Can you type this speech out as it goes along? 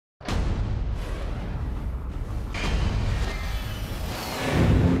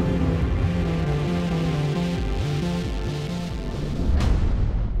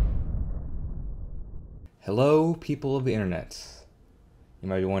Hello, people of the internet. You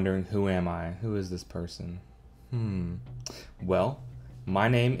might be wondering, who am I? Who is this person? Well, my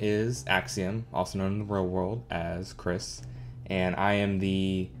name is Axiom, also known in the real world as Chris, and I am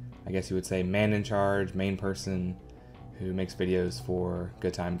the, I guess you would say, man in charge, main person who makes videos for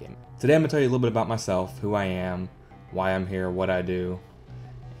Good Time Gaming. Today I'm going to tell you a little bit about myself, who I am, why I'm here, what I do,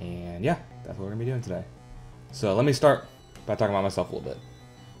 and yeah, that's what we're going to be doing today. So let me start by talking about myself a little bit.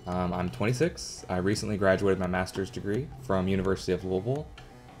 I'm 26. I recently graduated my master's degree from University of Louisville.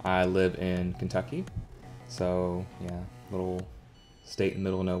 I live in Kentucky, so yeah, little state in the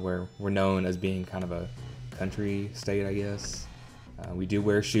middle of nowhere. We're known as being kind of a country state, I guess. We do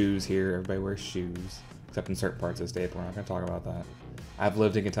wear shoes here. Everybody wears shoes, except in certain parts of the state, but we're not going to talk about that. I've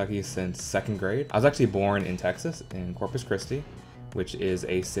lived in Kentucky since 2nd grade. I was actually born in Texas, in Corpus Christi, which is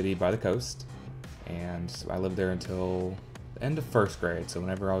a city by the coast, and I lived there until the end of 1st grade. So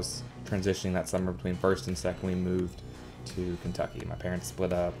whenever I was transitioning that summer between 1st and 2nd, we moved to Kentucky. My parents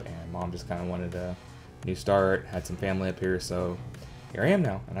split up, and mom just kind of wanted a new start, had some family up here, so here I am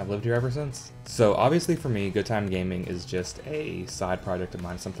now, and I've lived here ever since. So obviously for me, Good Time Gaming is just a side project of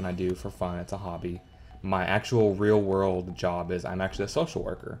mine, something I do for fun. It's a hobby. My actual real world job is I'm actually a social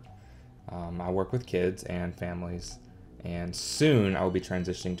worker. I work with kids and families, and soon I will be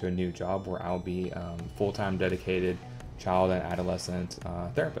transitioning to a new job where I'll be full-time dedicated child and adolescent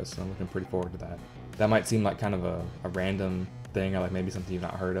therapist. So I'm looking pretty forward to that. That might seem like kind of a random thing, or like maybe something you've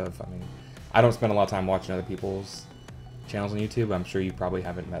not heard of. I mean, I don't spend a lot of time watching other people's channels on YouTube. I'm sure you probably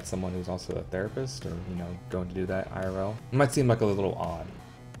haven't met someone who's also a therapist, or, you know, going to do that IRL. It might seem like a little odd,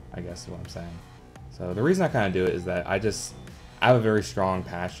 I guess is what I'm saying. So the reason I kind of do it is that I have a very strong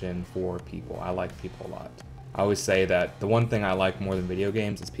passion for people. I like people a lot. I always say that the one thing I like more than video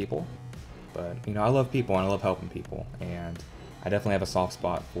games is people. But, you know, I love people and I love helping people, and I definitely have a soft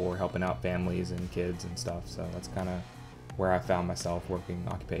spot for helping out families and kids and stuff, so that's kind of where I found myself working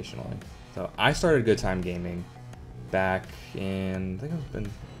occupationally. So I started Good Time Gaming back in, I think it's been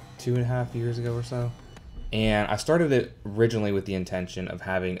 2.5 years ago or so, and I started it originally with the intention of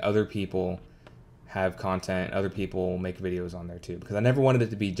having other people have content, other people make videos on there too, because I never wanted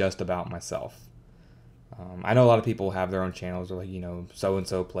it to be just about myself. I know a lot of people have their own channels, or like, you know,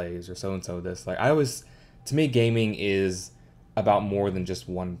 so-and-so plays, or so-and-so this. Like, to me, gaming is about more than just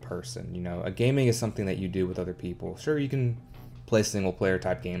one person, you know. Gaming is something that you do with other people. Sure, you can play single-player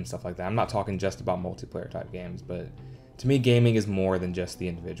type games, stuff like that. I'm not talking just about multiplayer type games, but to me, gaming is more than just the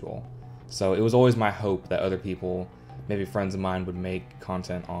individual. So it was always my hope that other people, maybe friends of mine, would make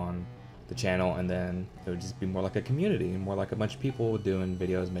content on the channel, and then it would just be more like a community, more like a bunch of people doing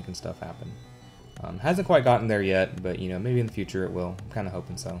videos, making stuff happen. Hasn't quite gotten there yet, but, you know, maybe in the future it will. I'm kind of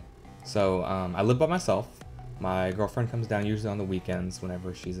hoping so. So I live by myself. My girlfriend comes down usually on the weekends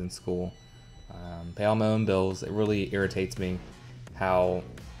whenever she's in school. Pay all my own bills. It really irritates me how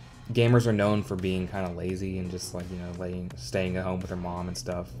gamers are known for being kind of lazy and just, like, you know, staying at home with their mom and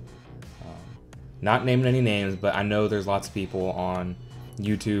stuff. Not naming any names, but I know there's lots of people on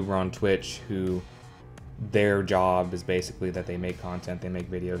YouTube or on Twitch who their job is basically that they make content, they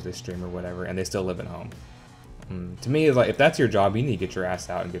make videos, they stream or whatever, and they still live at home. To me, it's like, if that's your job, you need to get your ass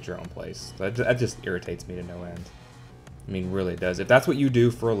out and get your own place. That just irritates me to no end. I mean, really it does. If that's what you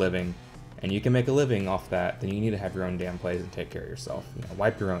do for a living, and you can make a living off that, then you need to have your own damn place and take care of yourself. You know,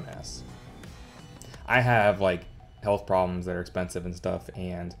 wipe your own ass. I have, like, health problems that are expensive and stuff,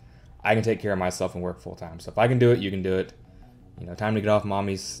 and I can take care of myself and work full time. So if I can do it, you can do it. You know, time to get off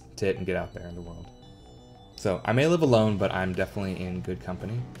mommy's tit and get out there in the world. So, I may live alone, but I'm definitely in good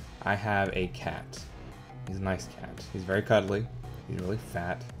company. I have a cat. He's a nice cat. He's very cuddly. He's really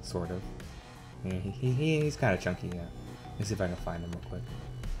fat, sort of. Yeah, he's kind of chunky, yeah. Let me see if I can find him real quick.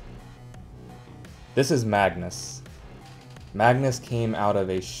 This is Magnus. Magnus came out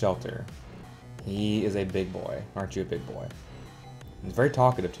of a shelter. He is a big boy. Aren't you a big boy? He's very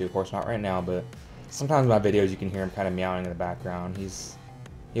talkative too, of course not right now, but sometimes in my videos you can hear him kind of meowing in the background.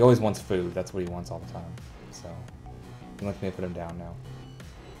 He always wants food. That's what he wants all the time. So, he lets me put him down now.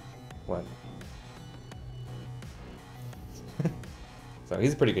 What? So,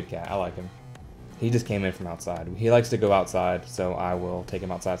 he's a pretty good cat. I like him. He just came in from outside. He likes to go outside, so I will take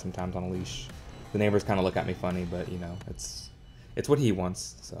him outside sometimes on a leash. The neighbors kind of look at me funny, but, you know, it's what he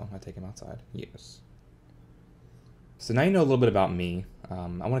wants, so I take him outside. Yes. So now you know a little bit about me. I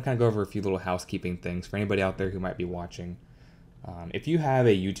want to kind of go over a few little housekeeping things for anybody out there who might be watching. If you have a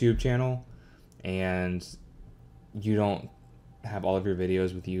YouTube channel and you don't have all of your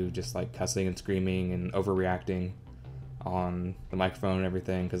videos with you just like cussing and screaming and overreacting on the microphone and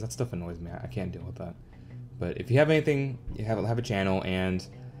everything, because that stuff annoys me. I can't deal with that. But if you have anything, you have a channel and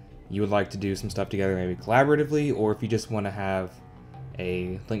you would like to do some stuff together, maybe collaboratively, or if you just want to have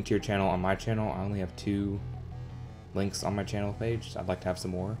a link to your channel on my channel. I only have 2 links on my channel page. I'd like to have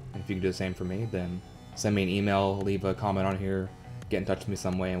some more. And if you can do the same for me, then send me an email, leave a comment on here, get in touch with me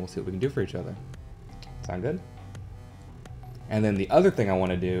some way, and we'll see what we can do for each other. Sound good? And then the other thing I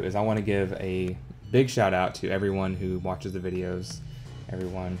want to do is I want to give a big shout out to everyone who watches the videos,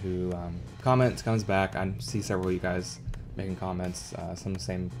 everyone who comments, comes back. I see several of you guys making comments, some of the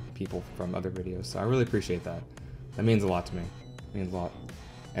same people from other videos, so I really appreciate that. That means a lot to me. It means a lot.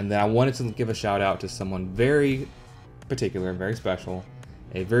 And then I wanted to give a shout out to someone very particular, very special,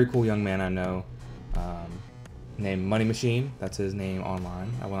 a very cool young man I know, named Money Machine. That's his name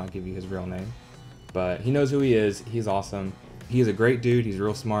online. I will not give you his real name, but he knows who he is. He's awesome. He's a great dude. He's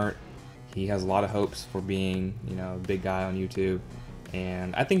real smart. He has a lot of hopes for being, you know, a big guy on YouTube,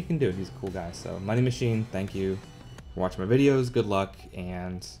 and I think he can do it. He's a cool guy. So Money Machine, thank you for watching my videos. Good luck,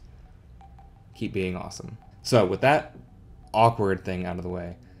 and keep being awesome. So with that awkward thing out of the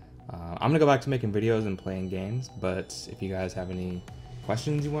way, I'm gonna go back to making videos and playing games, but if you guys have any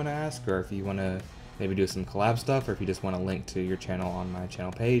questions you want to ask, or if you want to maybe do some collab stuff, or if you just want to link to your channel on my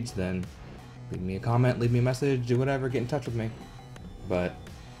channel page, then leave me a comment, leave me a message, do whatever, get in touch with me. But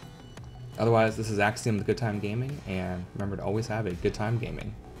otherwise, this is Axiom with Good Time Gaming, and remember to always have a good time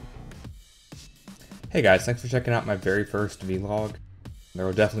gaming. Hey guys, thanks for checking out my very first vlog. There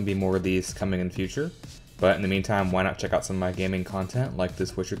will definitely be more of these coming in the future, but in the meantime, why not check out some of my gaming content like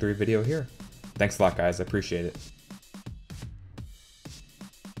this Witcher 3 video here. Thanks a lot guys, I appreciate it.